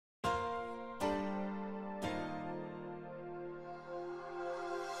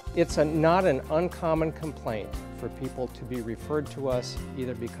It's not an uncommon complaint for people to be referred to us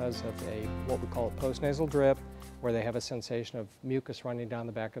either because of what we call a postnasal drip, where they have a sensation of mucus running down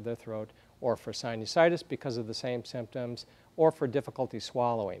the back of their throat, or for sinusitis because of the same symptoms, or for difficulty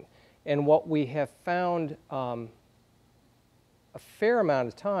swallowing. And what we have found a fair amount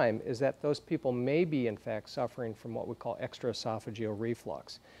of time is that those people may be in fact suffering from what we call extraesophageal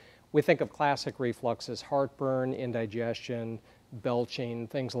reflux. We think of classic reflux as heartburn, indigestion, belching,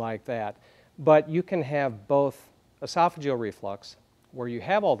 things like that. But you can have both esophageal reflux, where you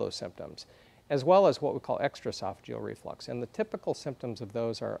have all those symptoms, as well as what we call extraesophageal reflux. And the typical symptoms of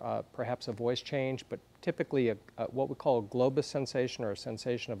those are perhaps a voice change, but typically what we call a globus sensation, or a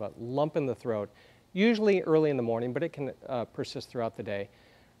sensation of a lump in the throat, usually early in the morning, but it can persist throughout the day.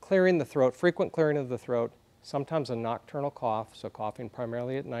 Clearing the throat, frequent clearing of the throat, sometimes a nocturnal cough, so coughing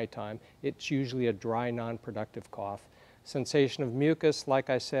primarily at nighttime. It's usually a dry, non-productive cough. Sensation of mucus,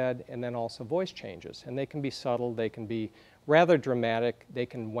 like I said, and then also voice changes. And they can be subtle, they can be rather dramatic, they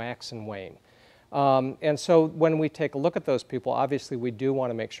can wax and wane. And so when we take a look at those people, obviously we do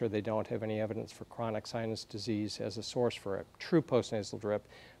want to make sure they don't have any evidence for chronic sinus disease as a source for a true postnasal drip.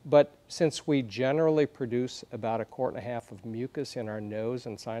 But since we generally produce about 1.5 quarts of mucus in our nose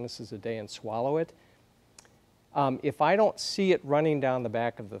and sinuses a day and swallow it, if I don't see it running down the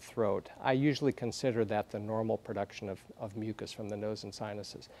back of the throat, I usually consider that the normal production of mucus from the nose and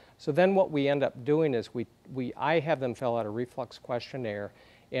sinuses. So then what we end up doing is I have them fill out a reflux questionnaire,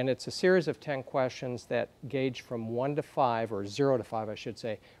 and it's a series of 10 questions that gauge from 1 to 5, or 0 to 5 I should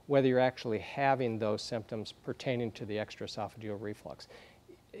say, whether you're actually having those symptoms pertaining to the extraesophageal reflux.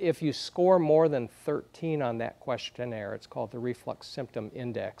 If you score more than 13 on that questionnaire, it's called the Reflux Symptom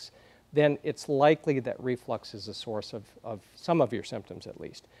Index, then it's likely that reflux is a source of some of your symptoms at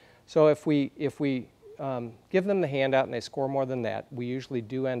least. So if we give them the handout and they score more than that, we usually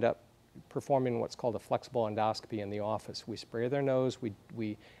do end up performing what's called a flexible endoscopy in the office. We spray their nose,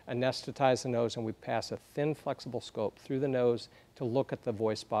 we anesthetize the nose, and we pass a thin flexible scope through the nose to look at the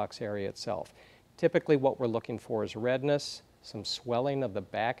voice box area itself. Typically what we're looking for is redness, some swelling of the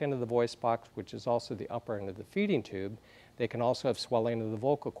back end of the voice box, which is also the upper end of the feeding tube. They can also have swelling of the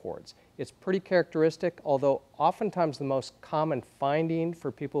vocal cords. It's pretty characteristic, although oftentimes the most common finding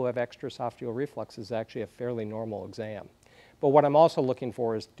for people who have extraesophageal reflux is actually a fairly normal exam. But what I'm also looking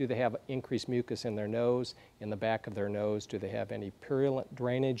for is, do they have increased mucus in their nose, in the back of their nose? Do they have any purulent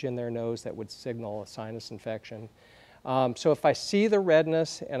drainage in their nose that would signal a sinus infection? So if I see the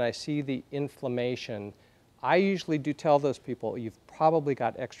redness and I see the inflammation, I usually do tell those people, you've probably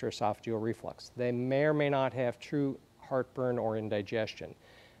got extraesophageal reflux. They may or may not have true heartburn or indigestion.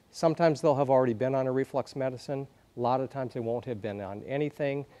 Sometimes they'll have already been on a reflux medicine. A lot of times they won't have been on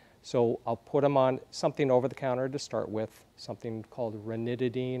anything. So I'll put them on something over the counter to start with, something called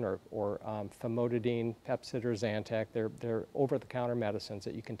ranitidine or famotidine, Pepcid, or Zantac. They're over-the-counter medicines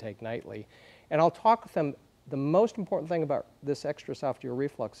that you can take nightly. And I'll talk with them. The most important thing about this extraesophageal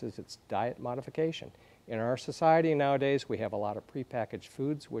reflux is its diet modification. In our society nowadays, we have a lot of prepackaged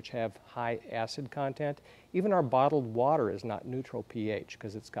foods which have high acid content. Even our bottled water is not neutral pH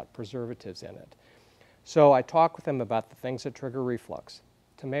because it's got preservatives in it. So I talk with them about the things that trigger reflux: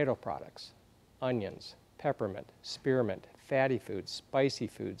 tomato products, onions, peppermint, spearmint, fatty foods, spicy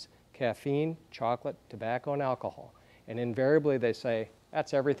foods, caffeine, chocolate, tobacco, and alcohol. And invariably they say,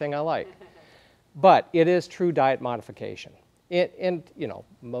 that's everything I like. But it is true diet modification. And you know,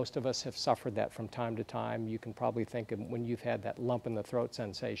 most of us have suffered that from time to time. You can probably think of when you've had that lump in the throat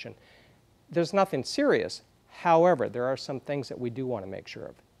sensation. There's nothing serious. However, there are some things that we do want to make sure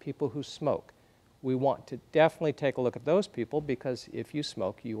of. People who smoke. We want to definitely take a look at those people, because if you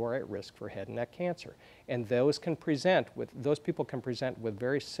smoke, you are at risk for head and neck cancer. And those people can present with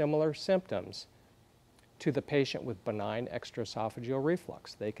very similar symptoms to the patient with benign extraesophageal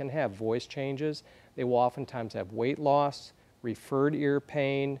reflux. They can have voice changes. They will oftentimes have weight loss, referred ear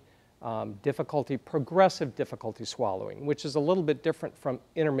pain, progressive difficulty swallowing, which is a little bit different from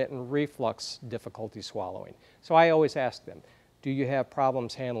intermittent reflux difficulty swallowing. So I always ask them, do you have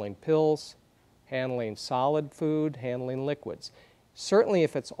problems handling pills, handling solid food, handling liquids? Certainly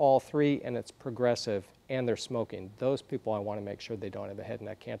if it's all three and it's progressive and they're smoking, those people I want to make sure they don't have a head and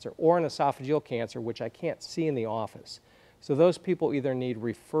neck cancer or an esophageal cancer, which I can't see in the office. So those people either need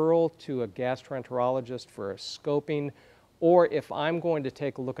referral to a gastroenterologist for a scoping, or if I'm going to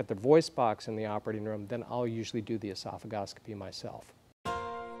take a look at the voice box in the operating room, then I'll usually do the esophagoscopy myself.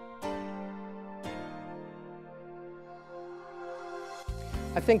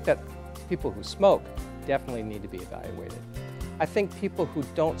 I think that people who smoke definitely need to be evaluated. I think people who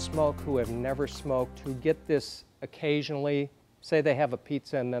don't smoke, who have never smoked, who get this occasionally, say they have a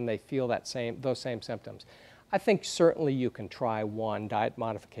pizza and then they feel those same symptoms. I think certainly you can try one diet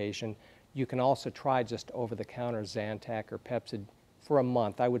modification. You can also try just over-the-counter Zantac or Pepcid for a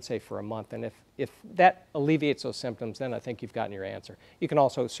month. I would say for a month, and if that alleviates those symptoms, then I think you've gotten your answer. You can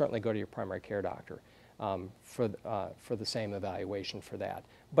also certainly go to your primary care doctor for the same evaluation for that.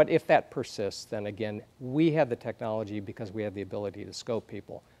 But if that persists, then again, we have the technology, because we have the ability to scope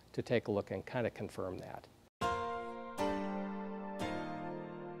people, to take a look and kind of confirm that.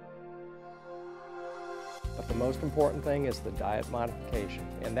 But the most important thing is the diet modification,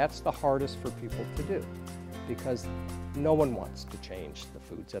 and that's the hardest for people to do, because no one wants to change the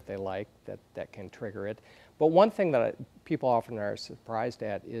foods that they like that can trigger it. But one thing that people often are surprised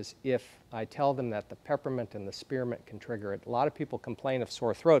at is if I tell them that the peppermint and the spearmint can trigger it. A lot of people complain of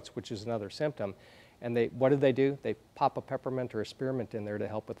sore throats, which is another symptom, and what do? They pop a peppermint or a spearmint in there to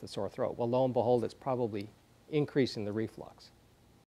help with the sore throat. Well, lo and behold, it's probably increasing the reflux.